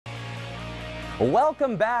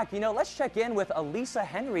Welcome back. Let's check in with Elisa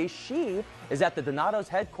Henry. She is at the Donato's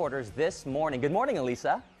headquarters this morning. Good morning,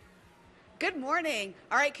 Elisa. Good morning.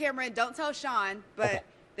 All right, Cameron, don't tell Sean, but Okay.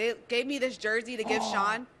 they gave me this jersey to give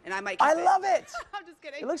Sean, and I might keep it. I love it. I'm just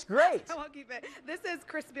kidding. It looks great. I won't keep it. This is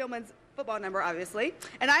Chris Spielman's football number, obviously.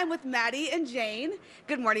 And I'm with Maddie and Jane.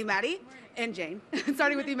 Good morning, Maddie. Good morning. And Jane.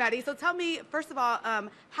 Starting with you, Maddie. So tell me, first of all,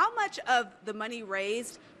 how much of the money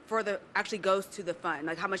raised actually goes to the fund?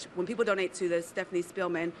 Like how much, when people donate to the Stephanie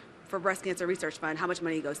Spielman for Breast Cancer Research Fund, how much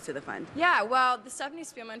money goes to the fund? Yeah, well, the Stephanie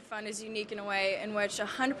Spielman Fund is unique in a way in which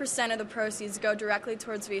 100% of the proceeds go directly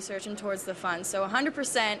towards research and towards the fund. So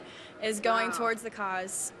 100% is going towards the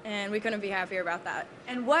cause, and we couldn't be happier about that.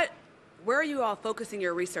 And where are you all focusing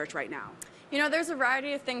your research right now? There's a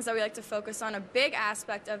variety of things that we like to focus on. A big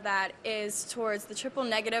aspect of that is towards the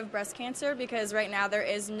triple-negative breast cancer, because right now there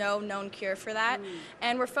is no known cure for that.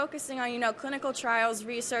 And we're focusing on, clinical trials,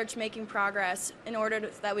 research, making progress in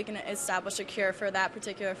order that we can establish a cure for that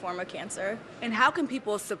particular form of cancer. And how can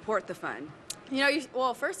people support the fund?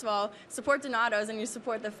 Well, first of all, support Donato's and you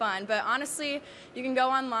support the fund. But honestly, you can go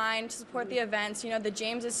online to support the events. The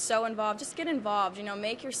James is so involved. Just get involved,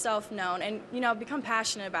 make yourself known and, become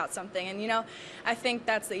passionate about something. And, I think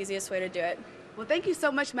that's the easiest way to do it. Well, thank you so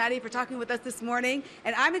much, Maddie, for talking with us this morning.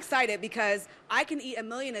 And I'm excited because I can eat 1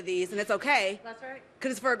 million of these, and it's okay. That's right.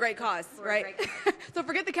 Because it's for a great cause, right? So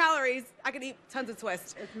forget the calories. I can eat tons of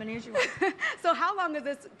Twist. As many as you want. So how long is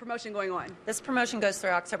this promotion going on? This promotion goes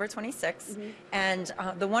through October 26th. And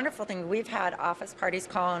the wonderful thing, we've had office parties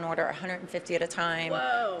call and order 150 at a time.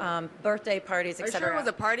 Whoa. Birthday parties, Are you etc. sure it was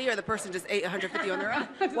a party or the person just ate 150 on their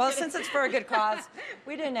own? Well, since it's for a good cause,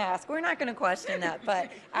 we didn't ask. We're not going to question that. But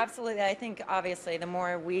absolutely, I think obviously the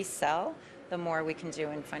more we sell, the more we can do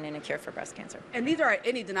in finding a cure for breast cancer. And these are at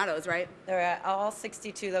any Donato's, right? They're at all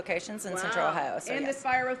 62 locations in Central Ohio. So and yes. this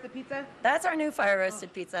fire roasted pizza? That's our new fire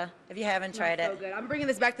roasted pizza, if you haven't tried it. So good. I'm bringing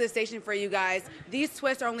this back to the station for you guys. These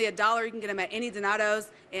Twists are only $1. You can get them at any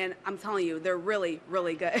Donato's, and I'm telling you, they're really,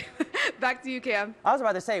 really good. Back to you, Cam. I was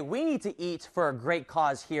about to say, we need to eat for a great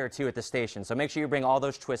cause here, too, at the station. So make sure you bring all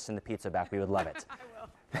those twists and the pizza back. We would love it. I will.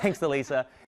 Thanks, Elisa.